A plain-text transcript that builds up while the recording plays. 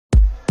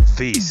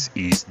This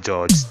is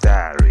George's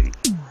Diary,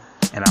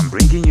 and I'm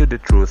bringing you the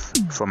truth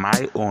from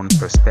my own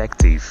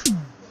perspective.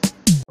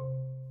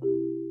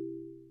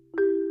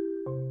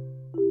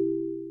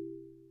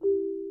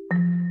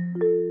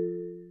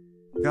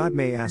 God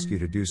may ask you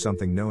to do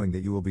something knowing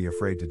that you will be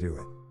afraid to do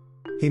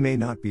it. He may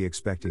not be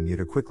expecting you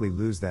to quickly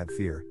lose that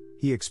fear,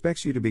 He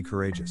expects you to be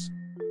courageous.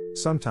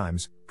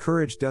 Sometimes,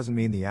 courage doesn't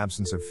mean the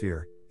absence of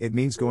fear, it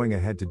means going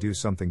ahead to do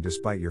something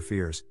despite your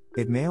fears.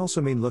 It may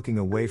also mean looking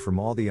away from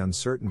all the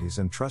uncertainties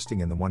and trusting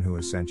in the one who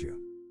has sent you.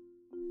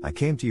 I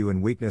came to you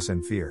in weakness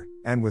and fear,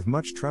 and with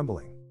much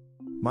trembling.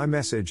 My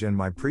message and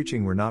my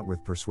preaching were not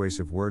with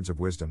persuasive words of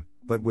wisdom,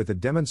 but with a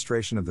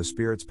demonstration of the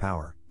Spirit's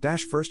power.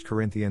 1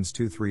 Corinthians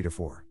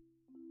 2:3-4.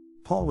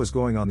 Paul was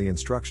going on the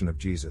instruction of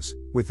Jesus,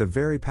 with the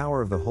very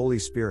power of the Holy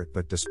Spirit,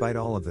 but despite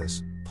all of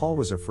this, Paul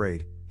was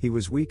afraid, he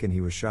was weak and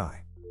he was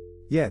shy.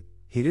 Yet,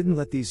 he didn't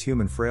let these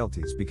human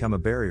frailties become a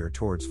barrier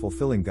towards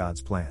fulfilling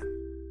God's plan.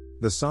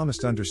 The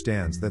psalmist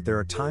understands that there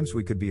are times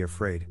we could be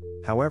afraid,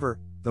 however,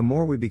 the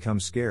more we become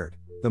scared,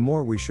 the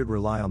more we should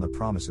rely on the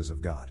promises of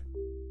God.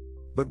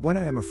 But when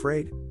I am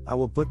afraid, I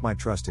will put my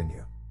trust in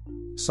you.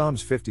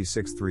 Psalms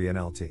 56:3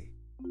 NLT.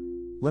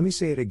 Let me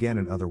say it again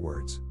in other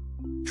words.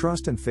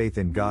 Trust and faith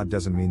in God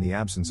doesn't mean the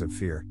absence of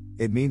fear,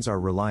 it means our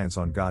reliance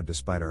on God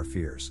despite our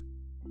fears.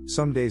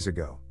 Some days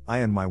ago, I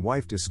and my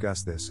wife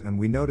discussed this, and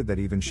we noted that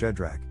even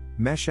Shadrach,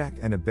 Meshach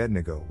and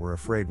Abednego were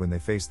afraid when they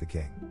faced the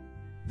king.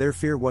 Their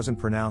fear wasn't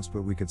pronounced,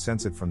 but we could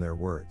sense it from their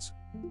words.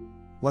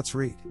 Let's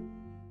read.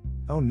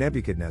 O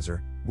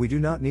Nebuchadnezzar, we do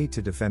not need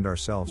to defend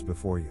ourselves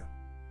before you.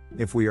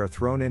 If we are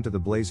thrown into the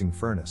blazing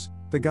furnace,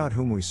 the God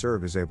whom we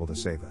serve is able to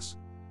save us.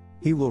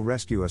 He will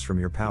rescue us from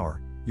your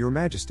power, your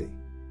majesty.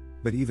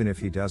 But even if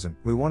he doesn't,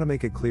 we want to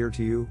make it clear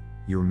to you,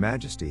 your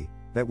majesty,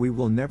 that we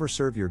will never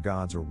serve your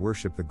gods or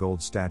worship the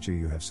gold statue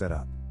you have set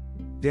up.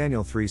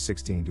 Daniel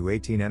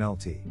 3:16-18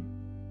 NLT.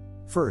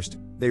 First,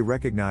 they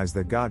recognize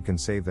that God can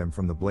save them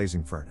from the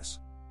blazing furnace.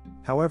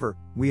 However,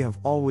 we have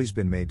always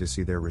been made to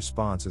see their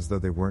response as though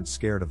they weren't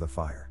scared of the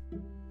fire.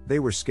 They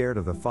were scared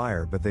of the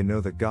fire, but they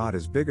know that God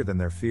is bigger than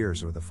their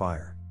fears or the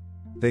fire.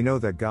 They know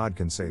that God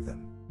can save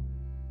them.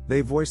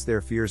 They voice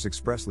their fears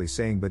expressly,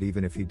 saying, but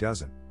even if he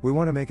doesn't, we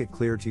want to make it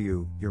clear to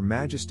you, your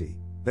majesty,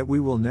 that we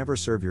will never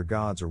serve your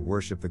gods or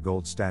worship the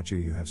gold statue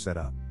you have set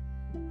up.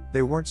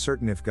 They weren't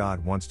certain if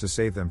God wants to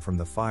save them from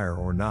the fire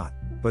or not,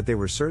 but they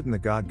were certain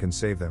that God can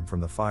save them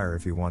from the fire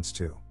if he wants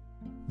to.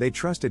 They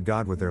trusted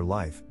God with their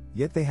life,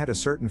 yet they had a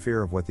certain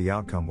fear of what the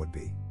outcome would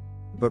be.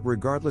 But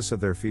regardless of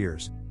their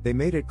fears, they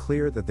made it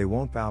clear that they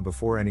won't bow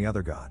before any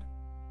other god.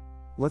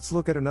 Let's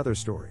look at another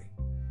story.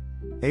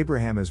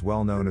 Abraham is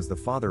well known as the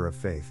father of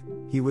faith.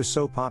 He was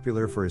so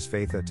popular for his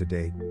faith that to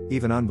date,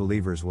 even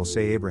unbelievers will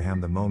say Abraham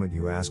the moment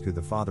you ask who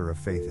the father of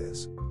faith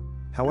is.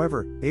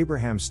 However,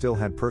 Abraham still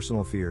had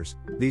personal fears.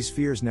 These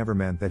fears never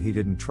meant that he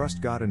didn't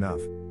trust God enough,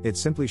 it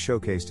simply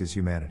showcased his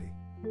humanity.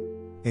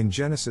 In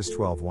Genesis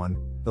 12:1,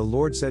 the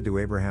Lord said to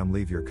Abraham,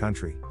 leave your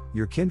country,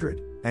 your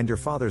kindred, and your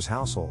father's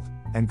household,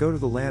 and go to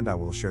the land I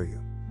will show you.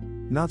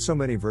 Not so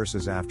many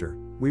verses after,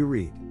 we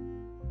read,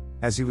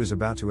 as he was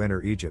about to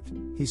enter Egypt,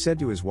 he said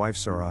to his wife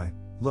Sarai,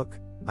 look,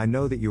 I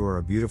know that you are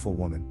a beautiful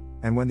woman,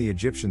 and when the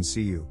Egyptians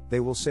see you, they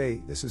will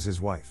say, this is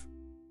his wife.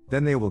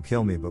 Then they will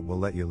kill me but will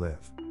let you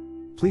live.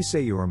 Please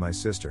say you are my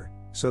sister,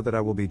 so that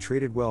I will be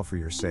treated well for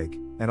your sake,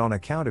 and on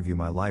account of you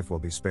my life will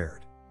be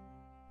spared.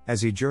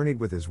 As he journeyed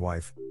with his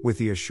wife, with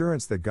the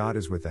assurance that God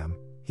is with them,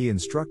 he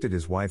instructed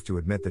his wife to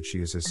admit that she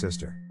is his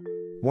sister.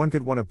 One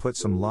could want to put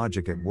some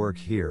logic at work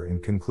here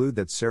and conclude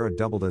that Sarah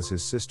doubled as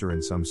his sister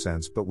in some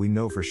sense, but we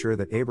know for sure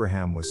that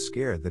Abraham was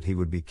scared that he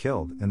would be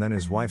killed and then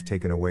his wife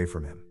taken away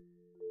from him.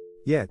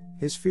 Yet,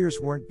 his fears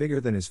weren't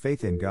bigger than his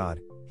faith in God.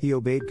 He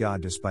obeyed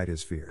God despite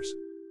his fears.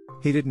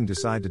 He didn't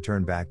decide to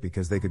turn back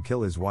because they could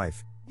kill his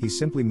wife, he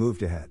simply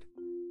moved ahead.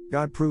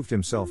 God proved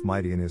himself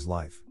mighty in his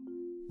life.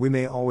 We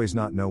may always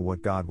not know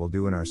what God will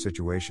do in our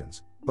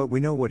situations, but we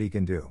know what he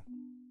can do.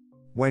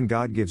 When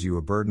God gives you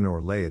a burden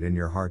or lay it in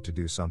your heart to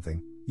do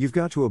something, you've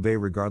got to obey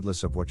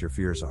regardless of what your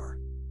fears are.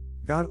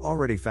 God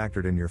already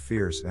factored in your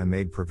fears and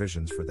made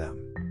provisions for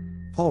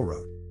them. Paul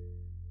wrote,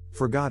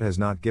 for God has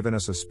not given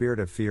us a spirit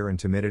of fear and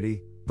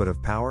timidity, but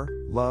of power,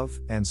 love,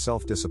 and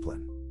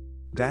self-discipline.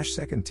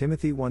 2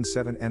 Timothy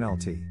 1:7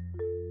 NLT.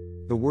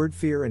 The word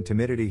fear and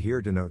timidity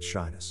here denotes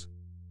shyness.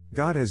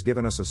 God has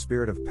given us a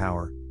spirit of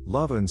power,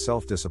 love, and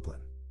self-discipline.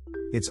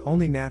 It's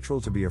only natural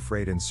to be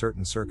afraid in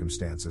certain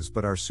circumstances,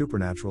 but our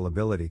supernatural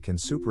ability can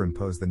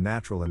superimpose the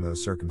natural in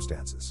those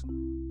circumstances.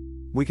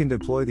 We can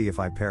deploy the if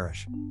I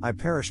perish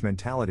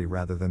mentality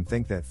rather than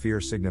think that fear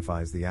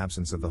signifies the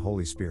absence of the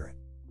Holy Spirit.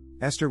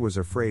 Esther was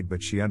afraid,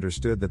 but she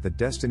understood that the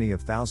destiny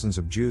of thousands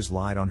of Jews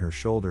lied on her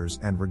shoulders,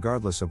 and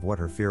regardless of what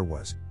her fear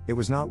was, it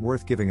was not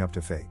worth giving up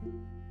to fate.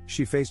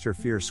 She faced her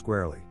fears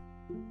squarely.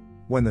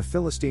 When the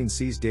Philistine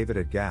seized David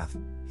at Gath,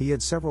 he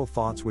had several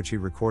thoughts which he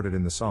recorded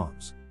in the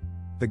Psalms.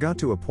 They got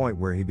to a point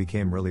where he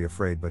became really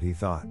afraid, but he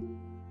thought,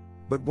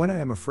 but when I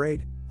am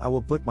afraid, I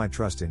will put my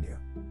trust in you.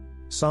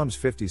 Psalms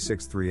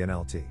 56:3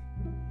 NLT.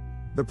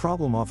 The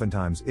problem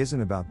oftentimes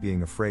isn't about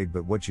being afraid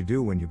but what you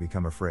do when you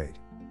become afraid.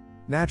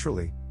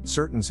 Naturally,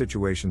 certain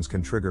situations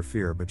can trigger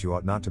fear, but you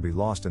ought not to be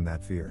lost in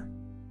that fear.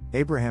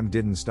 Abraham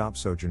didn't stop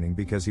sojourning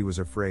because he was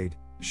afraid.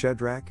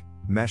 Shadrach,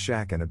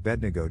 Meshach and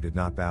Abednego did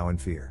not bow in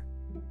fear.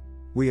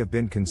 We have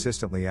been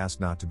consistently asked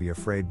not to be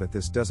afraid, but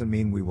this doesn't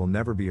mean we will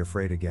never be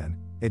afraid again.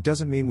 It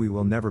doesn't mean we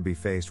will never be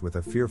faced with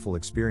a fearful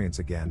experience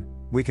again.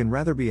 We can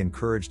rather be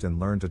encouraged and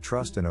learn to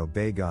trust and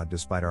obey God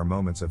despite our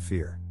moments of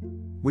fear.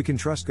 We can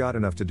trust God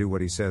enough to do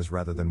what He says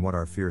rather than what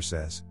our fear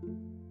says.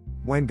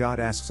 When God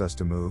asks us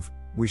to move,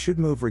 we should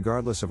move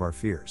regardless of our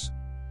fears.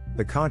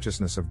 The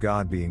consciousness of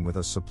God being with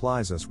us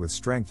supplies us with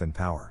strength and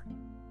power.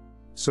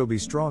 So be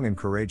strong and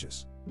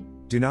courageous.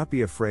 Do not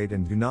be afraid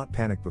and do not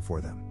panic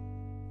before them.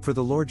 For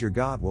the Lord your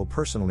God will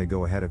personally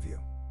go ahead of you.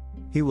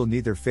 He will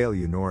neither fail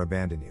you nor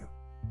abandon you.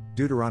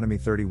 Deuteronomy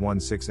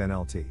 31:6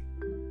 NLT.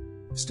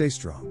 Stay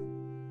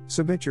strong.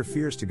 Submit your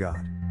fears to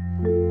God.